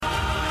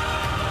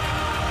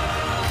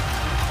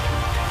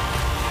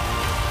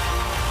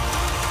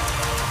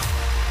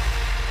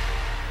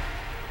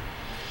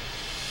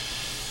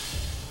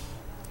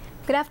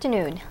Good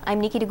afternoon. I'm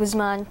Nikki de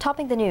Guzman,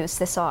 topping the news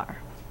this hour.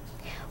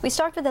 We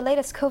start with the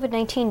latest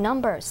COVID-19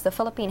 numbers. The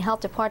Philippine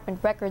Health Department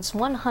records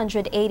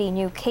 180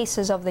 new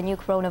cases of the new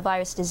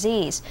coronavirus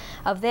disease.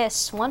 Of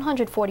this,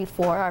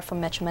 144 are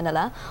from Metro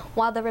Manila,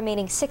 while the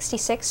remaining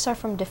 66 are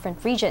from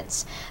different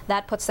regions.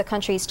 That puts the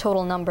country's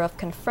total number of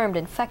confirmed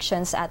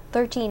infections at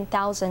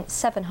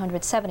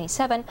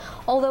 13,777,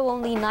 although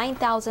only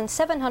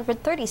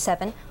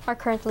 9,737 are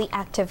currently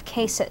active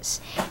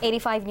cases.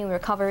 85 new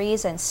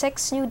recoveries and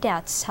 6 new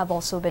deaths have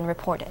also been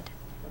reported.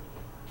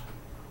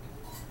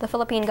 The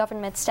Philippine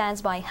government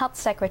stands by Health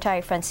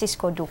Secretary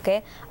Francisco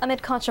Duque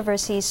amid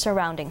controversies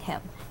surrounding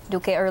him.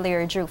 Duque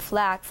earlier drew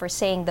flack for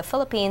saying the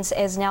Philippines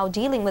is now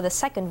dealing with a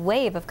second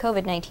wave of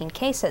COVID-19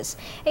 cases,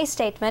 a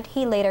statement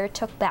he later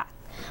took back.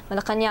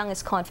 Malacanang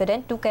is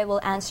confident Duque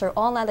will answer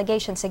all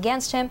allegations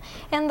against him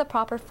in the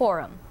proper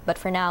forum, but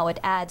for now it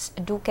adds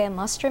Duque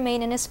must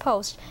remain in his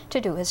post to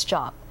do his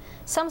job.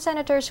 Some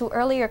senators who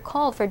earlier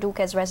called for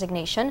Duque's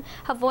resignation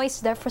have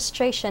voiced their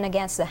frustration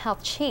against the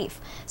health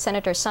chief.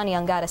 Senator Sonny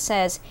Angara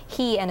says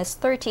he and his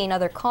 13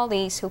 other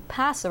colleagues who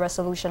passed the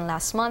resolution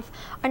last month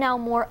are now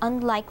more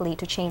unlikely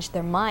to change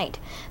their mind.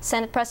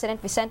 Senate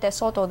President Vicente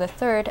Soto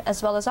III,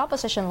 as well as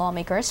opposition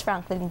lawmakers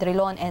Franklin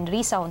Drilon and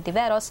Risa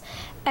Hontiveros,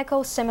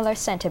 echo similar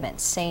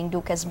sentiments, saying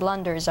Duque's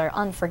blunders are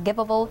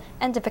unforgivable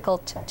and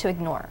difficult to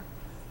ignore.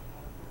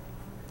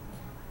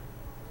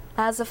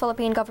 As the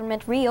Philippine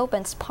government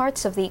reopens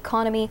parts of the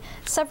economy,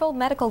 several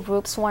medical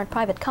groups warn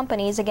private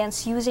companies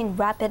against using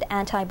rapid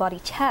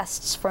antibody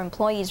tests for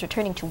employees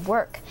returning to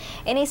work.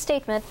 In a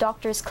statement,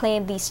 doctors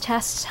claim these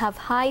tests have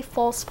high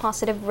false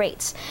positive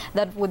rates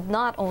that would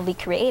not only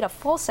create a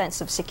false sense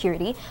of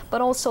security,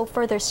 but also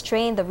further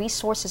strain the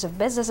resources of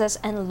businesses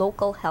and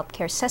local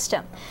healthcare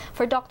system.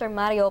 For Dr.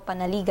 Mario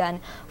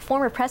Panaligan,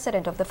 former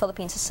president of the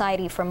Philippine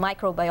Society for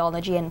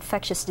Microbiology and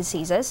Infectious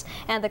Diseases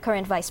and the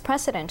current vice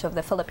president of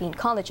the Philippine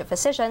College of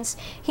Physicians,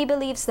 he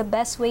believes the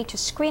best way to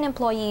screen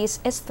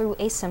employees is through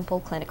a simple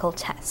clinical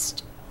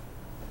test.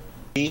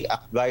 We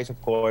advise,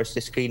 of course,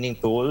 the screening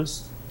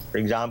tools. For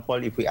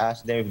example, if we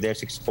ask them if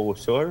there's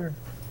exposure,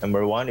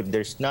 number one, if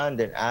there's none,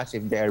 then ask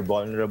if they are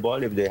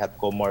vulnerable, if they have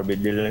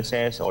comorbid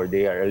illnesses or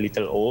they are a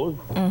little old.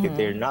 If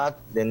they're not,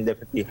 then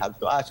definitely have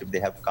to ask if they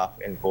have cough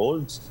and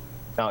colds.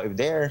 Now, if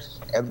there's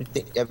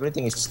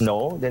everything is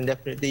no, then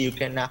definitely you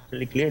can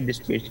actually clear this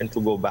patient to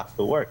go back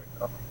to work.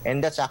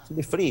 And that's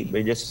actually free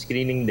by just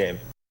screening them.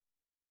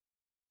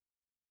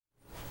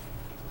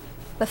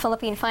 The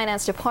Philippine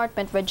Finance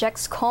Department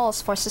rejects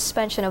calls for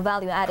suspension of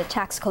value-added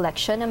tax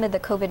collection amid the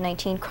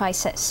COVID-19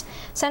 crisis.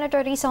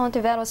 Senator Risa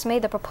Hontiveros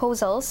made the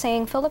proposal,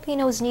 saying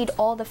Filipinos need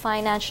all the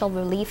financial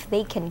relief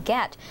they can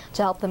get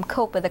to help them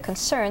cope with the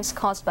concerns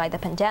caused by the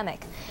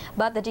pandemic.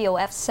 But the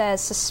DOF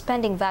says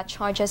suspending VAT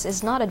charges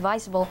is not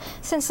advisable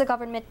since the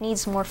government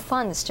needs more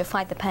funds to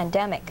fight the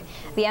pandemic.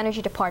 The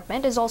Energy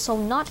Department is also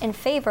not in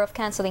favor of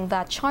canceling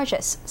VAT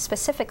charges,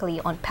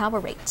 specifically on power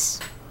rates.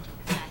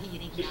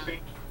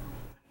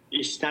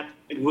 Is not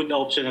a good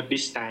option at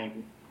this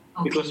time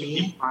because of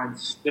the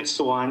funds. That's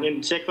one.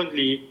 And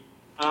secondly,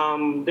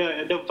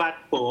 the VAT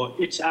po,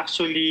 it's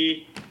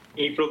actually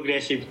a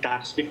progressive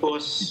tax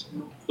because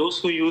those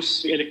who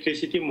use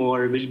electricity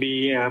more will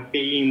be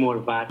paying more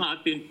VAT.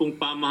 Atin pong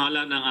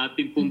pamahalaan ng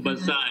ating pong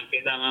bansa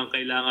ay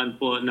kailangan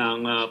po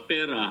ng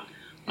pera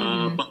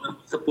para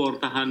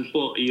suportahan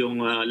po yung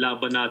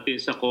laban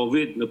natin sa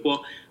COVID.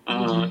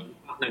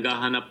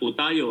 Naghahanap po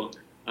tayo.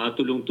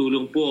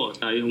 Tulong-tulong po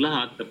tayong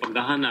lahat na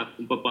paghahanap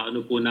kung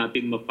paano po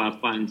natin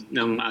mapapund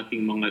ng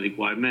ating mga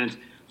requirements.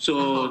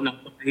 So,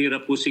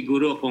 napakahirap po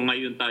siguro kung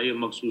ngayon tayo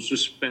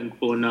magsususpend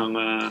po ng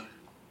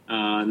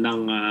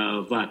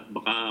VAT.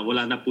 Baka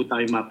wala na po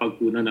tayo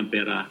mapagpunan ng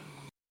pera.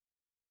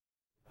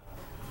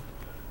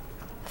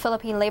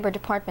 Philippine Labor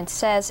Department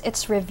says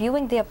it's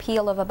reviewing the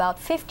appeal of about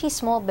 50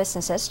 small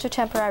businesses to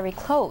temporarily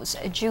close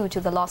due to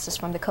the losses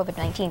from the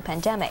COVID-19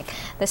 pandemic.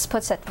 This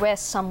puts at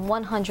risk some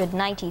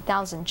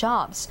 190,000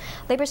 jobs.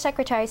 Labor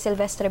Secretary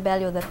Silvestre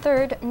Bello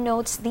III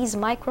notes these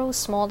micro,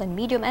 small and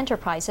medium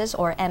enterprises,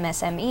 or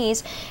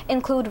MSMEs,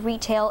 include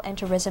retail and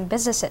tourism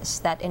businesses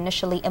that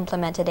initially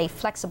implemented a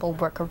flexible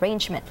work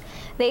arrangement.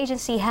 The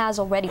agency has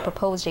already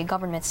proposed a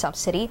government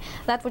subsidy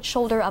that would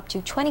shoulder up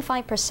to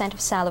 25% of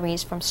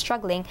salaries from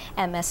struggling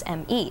MSMEs.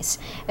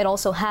 It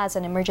also has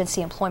an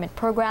emergency employment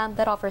program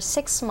that offers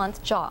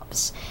 6-month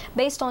jobs.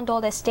 Based on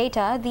DOLE's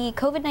data, the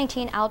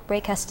COVID-19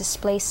 outbreak has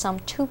displaced some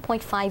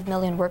 2.5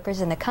 million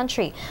workers in the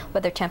country,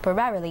 whether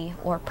temporarily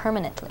or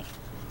permanently.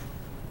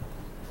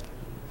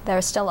 There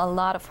are still a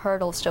lot of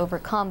hurdles to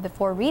overcome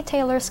before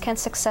retailers can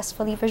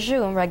successfully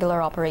resume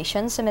regular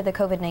operations amid the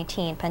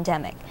COVID-19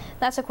 pandemic.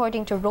 That's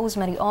according to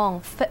Rosemary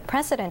Ong,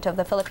 president of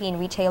the Philippine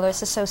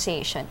Retailers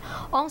Association.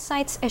 Ong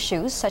cites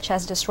issues such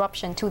as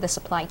disruption to the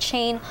supply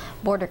chain,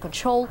 border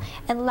control,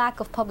 and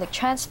lack of public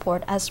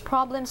transport as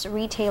problems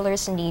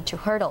retailers need to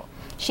hurdle.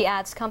 She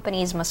adds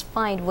companies must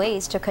find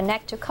ways to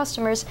connect to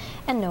customers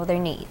and know their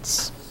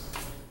needs.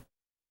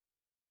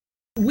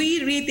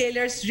 We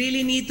retailers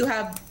really need to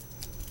have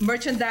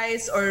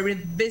merchandise or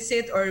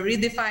revisit or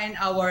redefine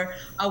our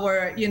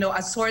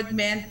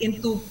assortment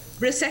into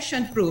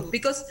recession-proof,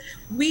 because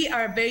we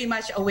are very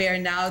much aware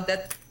now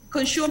that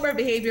consumer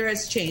behavior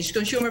has changed,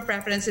 consumer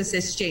preferences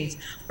has changed.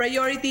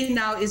 Priority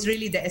now is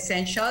really the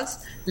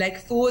essentials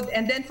like food,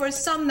 and then for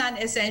some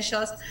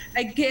non-essentials,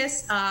 I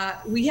guess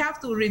we have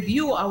to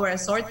review our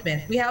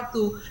assortment. We have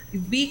to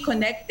be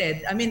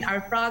connected. I mean, our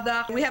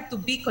product, we have to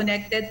be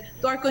connected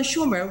to our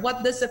consumer.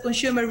 What does the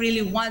consumer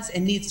really wants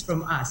and needs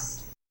from us?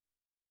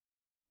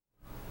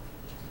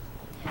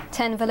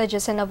 10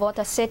 villages in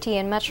Navotas City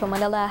and Metro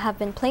Manila have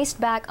been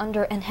placed back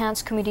under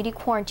enhanced community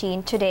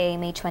quarantine today,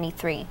 May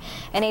 23.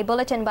 In a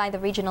bulletin by the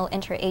Regional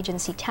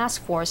Interagency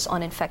Task Force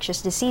on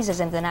Infectious Diseases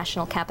in the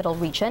National Capital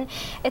Region,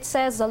 it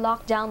says the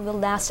lockdown will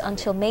last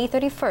until May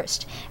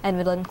 31st and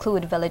will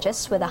include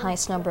villages with the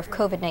highest number of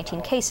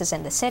COVID-19 cases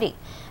in the city.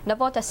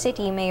 Navotas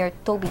City Mayor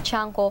Toby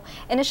Chanco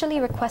initially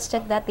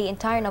requested that the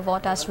entire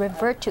Navotas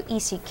revert to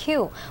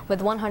ECQ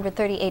with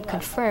 138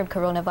 confirmed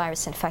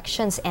coronavirus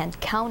infections and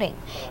counting.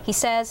 He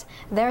says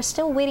they're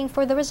still waiting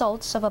for the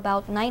results of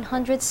about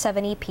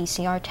 970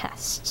 PCR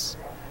tests.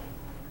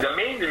 The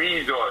main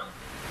reason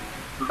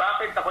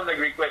bakit ako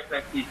nag-request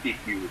ng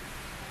ECQ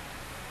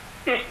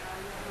is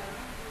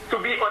to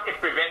be on a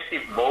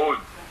preventive mode.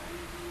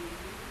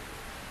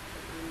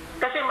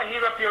 Kasi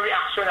mahirap yung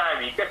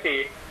reactionary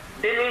kasi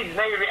delayed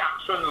na yung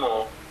reaction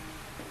mo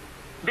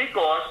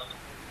because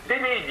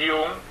delayed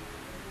yung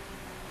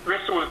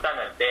resulta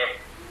ng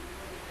test.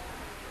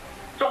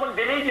 So kung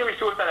delayed yung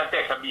resulta ng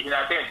test, sabihin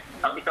natin,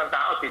 ang isang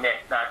tao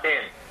tinest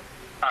natin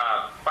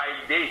 5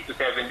 days to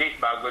 7 days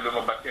bago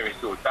lumabas yung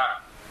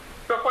resulta.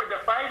 So for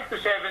the 5 to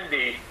 7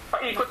 days,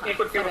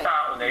 paikot-ikot yung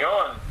tao na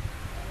yon.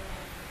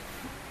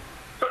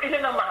 So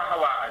ilan ang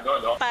mahahawaan,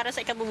 no? Para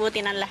sa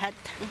ikabubuti ng lahat.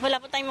 Wala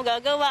po tayong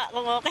magagawa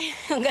kung okay,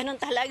 kung ganun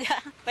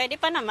talaga. Pwede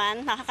pa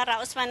naman,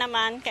 nakakaraos pa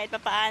naman kahit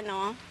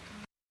papaano.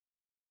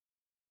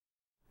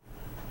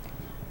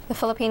 The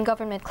Philippine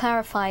government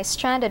clarifies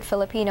stranded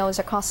Filipinos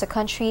across the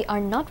country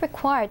are not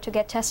required to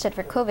get tested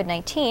for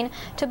COVID-19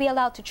 to be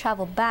allowed to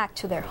travel back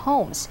to their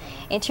homes.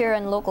 Interior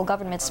and local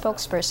government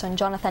spokesperson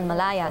Jonathan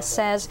Malaya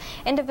says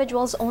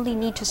individuals only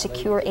need to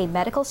secure a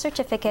medical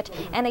certificate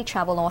and a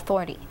travel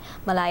authority.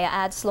 Malaya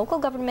adds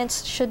local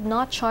governments should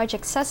not charge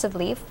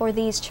excessively for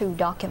these two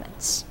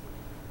documents.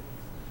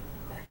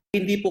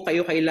 Hindi po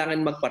kayo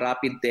kailangan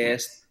magpa-rapid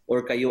test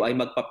or kayo ay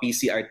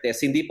magpa-PCR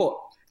test. Hindi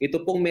po.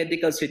 Ito pong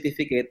medical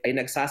certificate ay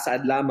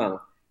nagsasaad lamang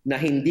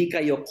na hindi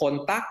kayo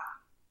contact,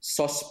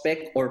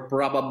 suspect, or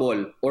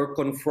probable or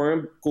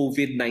confirmed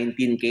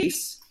COVID-19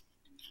 case.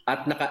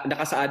 At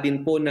nakasaad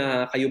din po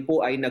na kayo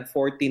po ay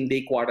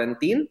nag-14-day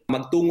quarantine.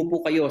 Magtungo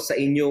po kayo sa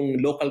inyong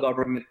local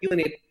government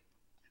unit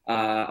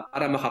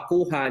para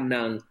makakuha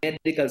ng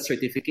medical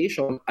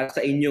certification at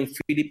sa inyong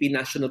Philippine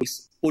National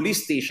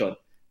Police Station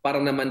para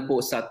naman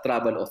po sa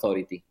travel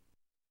authority.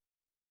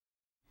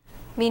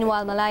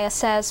 Meanwhile, Malaya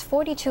says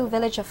 42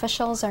 village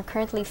officials are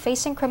currently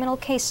facing criminal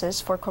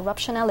cases for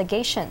corruption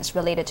allegations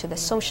related to the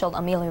Social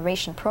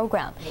Amelioration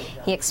Program.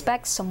 He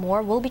expects some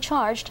more will be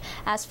charged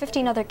as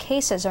 15 other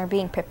cases are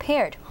being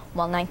prepared,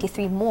 while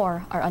 93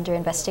 more are under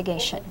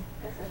investigation.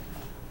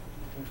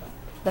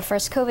 The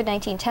first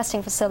COVID-19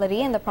 testing facility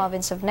in the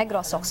province of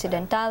Negros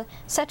Occidental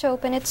set to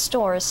open its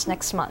doors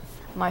next month.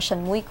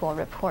 Marcian Muico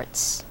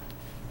reports.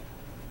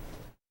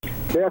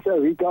 There's a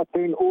Rica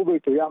turnover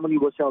ceremony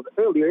was held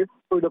earlier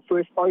for the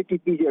first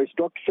RT-PCR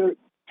structure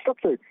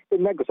in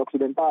Negros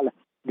Occidental.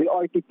 The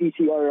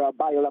RT-PCR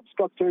biolab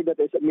structure that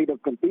is made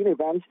of container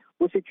vans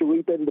was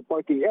situated in the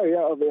parking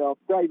area of a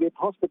private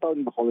hospital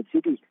in Bacolod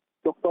City.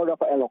 Dr.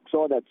 Rafael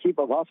Oxo, the chief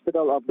of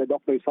hospital of the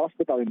Doctors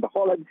Hospital in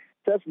Bacolod,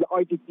 says the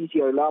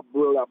RT-PCR lab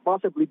will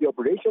possibly be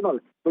operational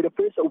for the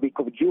first week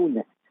of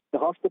June. The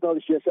hospital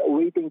is just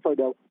waiting for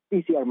the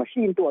PCR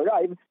machine to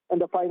arrive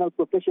and the final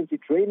proficiency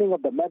training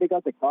of the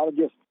medical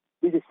technologists.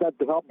 This is said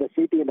to help the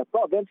city and the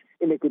province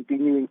in a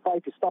continuing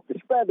fight to stop the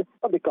spread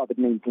of the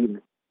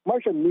COVID-19.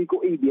 Marcian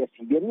Nico,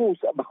 ABS-CBN News,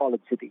 Bacolod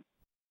City.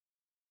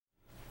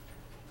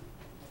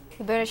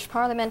 The British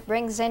Parliament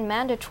brings in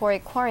mandatory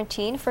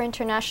quarantine for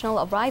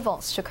international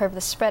arrivals to curb the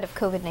spread of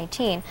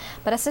COVID-19.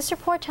 But as this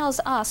report tells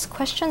us,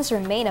 questions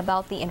remain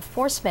about the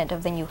enforcement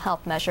of the new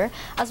health measure,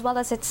 as well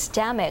as its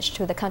damage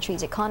to the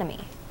country's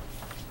economy.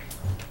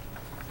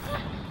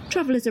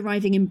 Travellers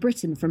arriving in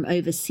Britain from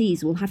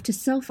overseas will have to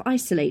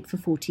self-isolate for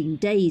 14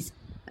 days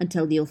and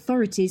tell the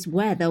authorities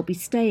where they'll be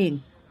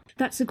staying.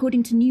 That's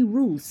according to new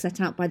rules set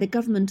out by the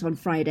government on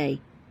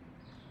Friday,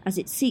 as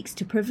it seeks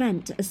to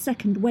prevent a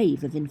second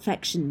wave of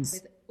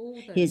infections.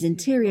 Here's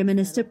Interior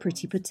Minister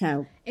Priti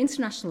Patel.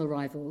 International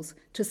arrivals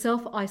to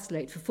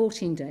self-isolate for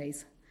 14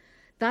 days.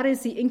 That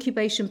is the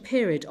incubation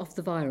period of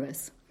the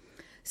virus,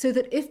 so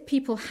that if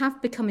people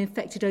have become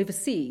infected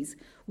overseas,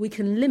 we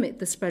can limit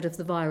the spread of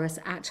the virus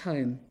at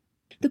home.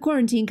 The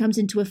quarantine comes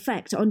into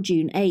effect on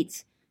June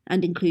 8th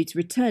and includes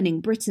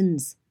returning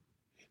Britons.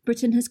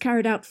 Britain has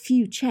carried out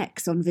few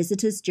checks on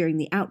visitors during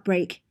the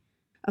outbreak,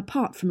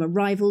 apart from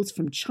arrivals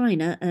from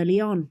China early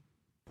on.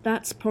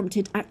 That's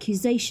prompted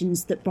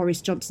accusations that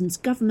Boris Johnson's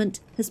government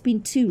has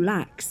been too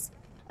lax,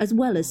 as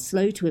well as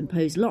slow to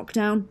impose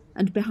lockdown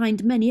and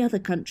behind many other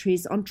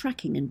countries on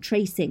tracking and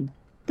tracing.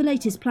 The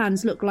latest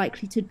plans look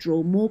likely to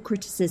draw more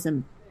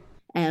criticism.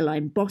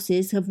 Airline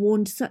bosses have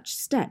warned such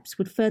steps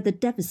would further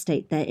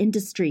devastate their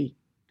industry.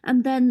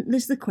 And then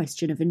there's the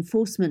question of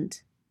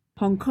enforcement.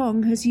 Hong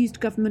Kong has used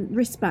government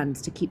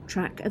wristbands to keep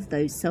track of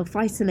those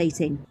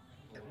self-isolating,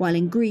 while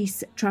in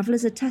Greece,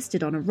 travellers are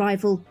tested on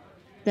arrival,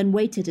 then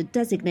wait at a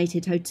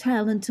designated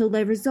hotel until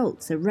their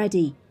results are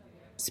ready.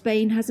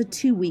 Spain has a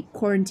 2-week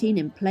quarantine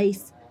in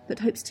place, but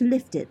hopes to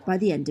lift it by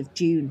the end of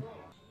June.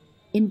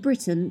 In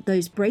Britain,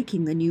 those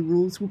breaking the new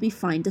rules will be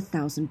fined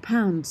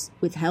 £1,000,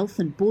 with health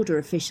and border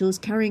officials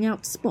carrying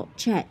out spot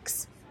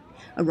checks.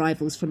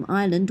 Arrivals from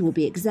Ireland will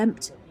be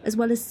exempt, as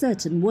well as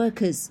certain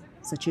workers,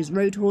 such as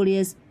road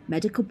hauliers,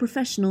 medical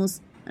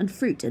professionals and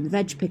fruit and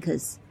veg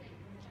pickers.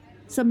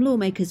 Some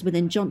lawmakers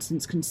within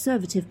Johnson's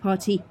Conservative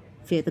Party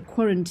fear the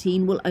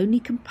quarantine will only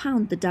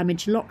compound the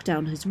damage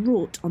lockdown has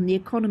wrought on the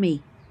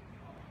economy.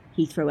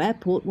 Heathrow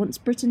Airport wants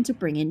Britain to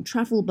bring in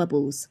travel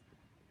bubbles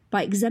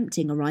by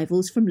exempting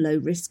arrivals from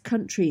low-risk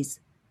countries.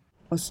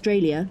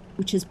 Australia,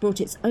 which has brought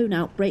its own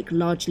outbreak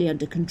largely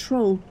under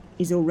control,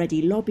 is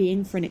already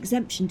lobbying for an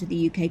exemption to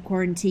the UK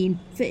quarantine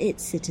for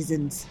its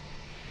citizens.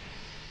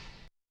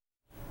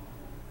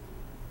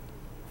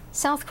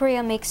 South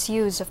Korea makes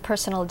use of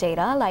personal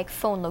data like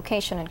phone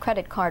location and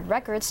credit card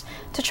records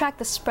to track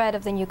the spread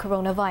of the new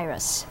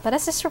coronavirus. But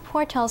as this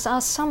report tells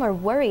us, some are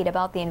worried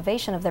about the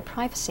invasion of their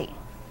privacy.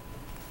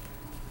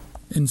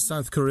 In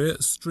South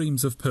Korea,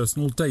 streams of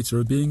personal data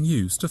are being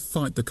used to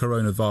fight the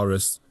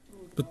coronavirus.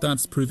 But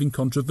that's proving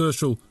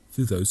controversial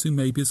for those who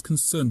may be as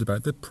concerned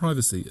about their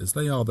privacy as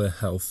they are their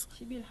health.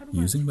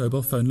 Using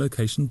mobile phone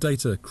location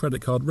data,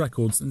 credit card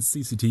records and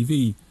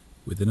CCTV,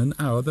 within an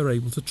hour they're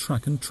able to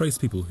track and trace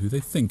people who they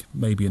think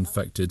may be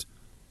infected.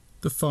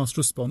 The fast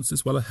response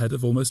is well ahead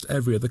of almost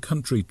every other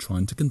country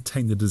trying to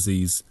contain the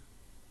disease.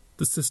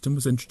 The system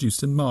was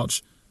introduced in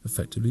March,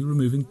 effectively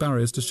removing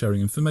barriers to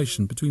sharing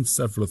information between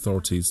several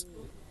authorities.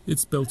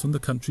 It's built on the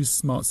country's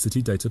smart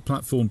city data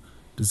platform,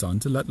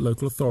 designed to let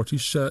local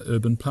authorities share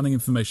urban planning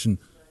information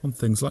on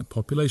things like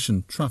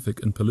population,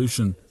 traffic and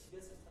pollution.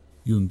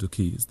 Yoon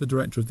Do-ki is the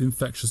director of the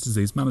infectious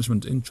disease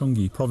management in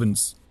Gyeonggi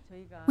province.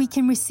 We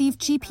can receive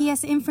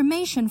GPS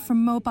information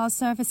from mobile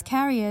service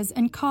carriers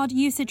and card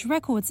usage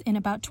records in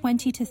about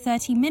 20 to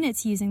 30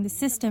 minutes using the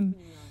system.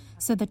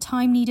 So the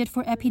time needed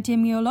for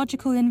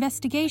epidemiological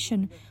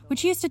investigation,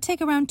 which used to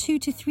take around 2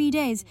 to 3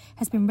 days,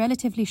 has been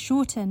relatively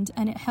shortened,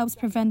 and it helps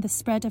prevent the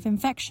spread of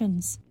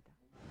infections.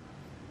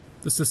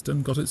 The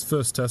system got its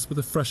first test with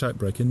a fresh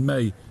outbreak in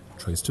May,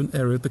 traced to an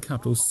area of the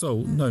capital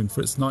Seoul known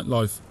for its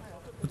nightlife.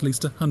 At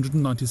least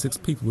 196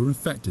 people were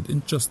infected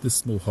in just this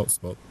small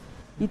hotspot.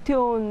 We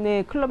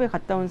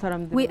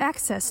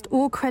accessed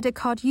all credit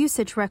card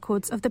usage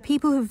records of the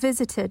people who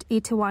visited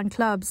Itaewon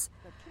clubs.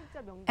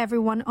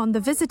 Everyone on the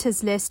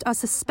visitors list are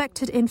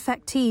suspected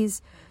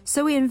infectees,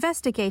 so we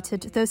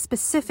investigated those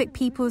specific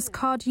people's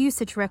card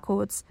usage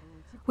records.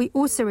 We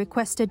also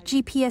requested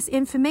GPS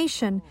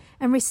information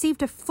and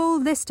received a full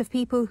list of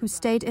people who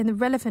stayed in the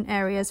relevant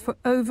areas for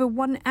over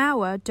 1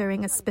 hour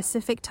during a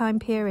specific time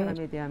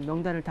period.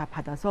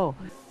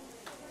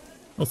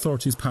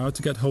 Authorities' power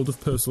to get hold of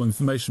personal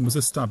information was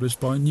established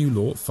by a new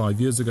law 5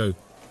 years ago.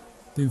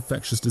 The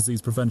Infectious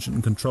Disease Prevention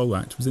and Control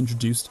Act was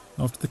introduced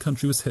after the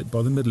country was hit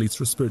by the Middle East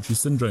Respiratory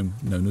Syndrome,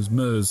 known as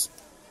MERS.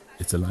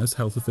 It allows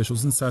health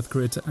officials in South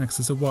Korea to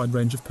access a wide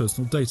range of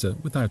personal data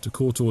without a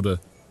court order.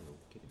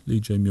 Lee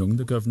Jae-myung,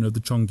 the governor of the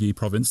Gyeonggi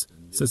province,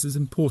 says it's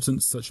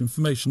important such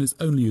information is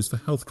only used for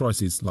health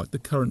crises like the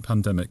current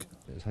pandemic.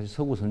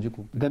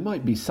 There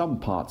might be some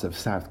parts of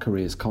South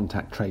Korea's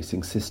contact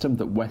tracing system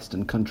that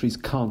Western countries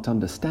can't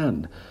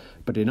understand.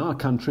 But in our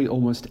country,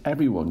 almost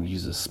everyone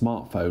uses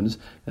smartphones,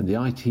 and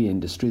the IT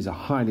industries are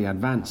highly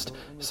advanced,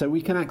 so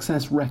we can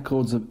access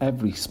records of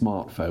every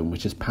smartphone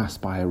which has passed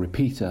by a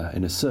repeater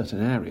in a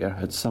certain area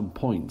at some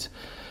point.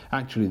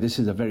 Actually, this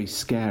is a very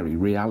scary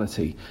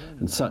reality,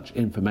 and such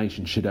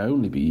information should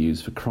only be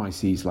used for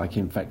crises like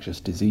infectious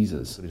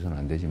diseases.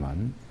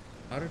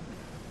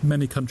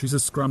 Many countries are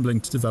scrambling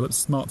to develop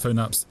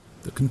smartphone apps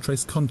that can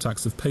trace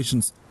contacts of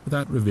patients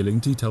without revealing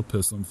detailed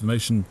personal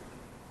information.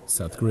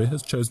 South Korea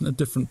has chosen a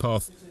different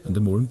path and a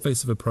more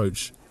invasive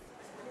approach.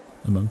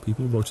 Among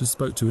people Reuters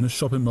spoke to in a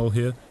shopping mall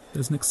here,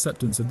 there's an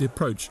acceptance of the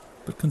approach,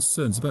 but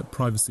concerns about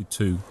privacy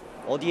too.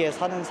 I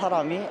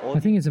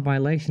think it's a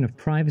violation of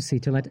privacy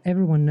to let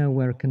everyone know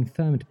where a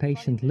confirmed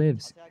patient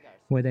lives,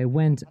 where they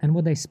went and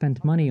what they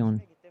spent money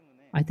on.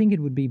 I think it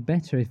would be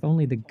better if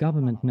only the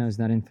government knows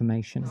that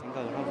information.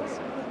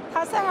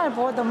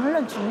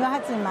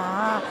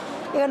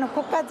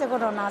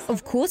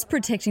 Of course,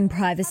 protecting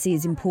privacy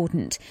is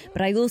important,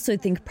 but I also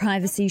think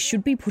privacy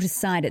should be put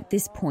aside at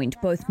this point,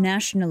 both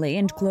nationally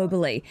and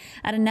globally.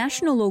 At a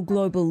national or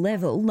global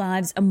level,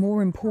 lives are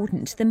more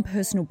important than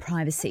personal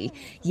privacy.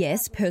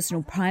 Yes,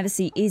 personal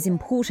privacy is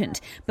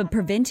important, but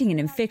preventing an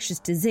infectious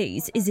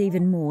disease is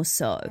even more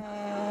so.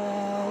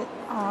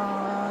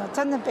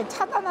 전염병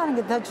차단하는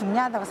게 더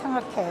중요하다고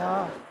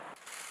생각해요.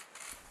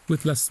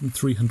 With less than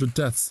 300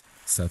 deaths,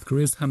 South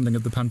Korea's handling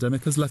of the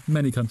pandemic has left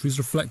many countries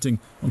reflecting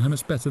on how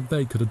much better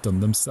they could have done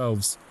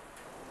themselves.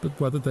 But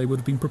whether they would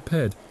have been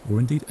prepared or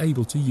indeed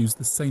able to use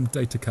the same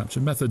data capture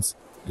methods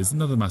is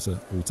another matter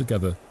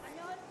altogether.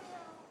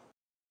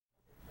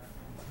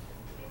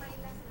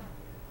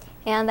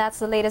 And that's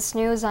the latest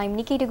news. I'm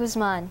Nikki de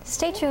Guzman.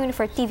 Stay tuned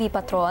for TV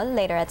Patrol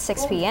later at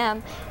 6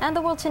 p.m. and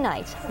The World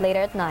Tonight later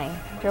at 9.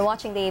 You're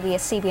watching the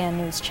ABS-CBN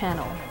News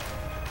Channel.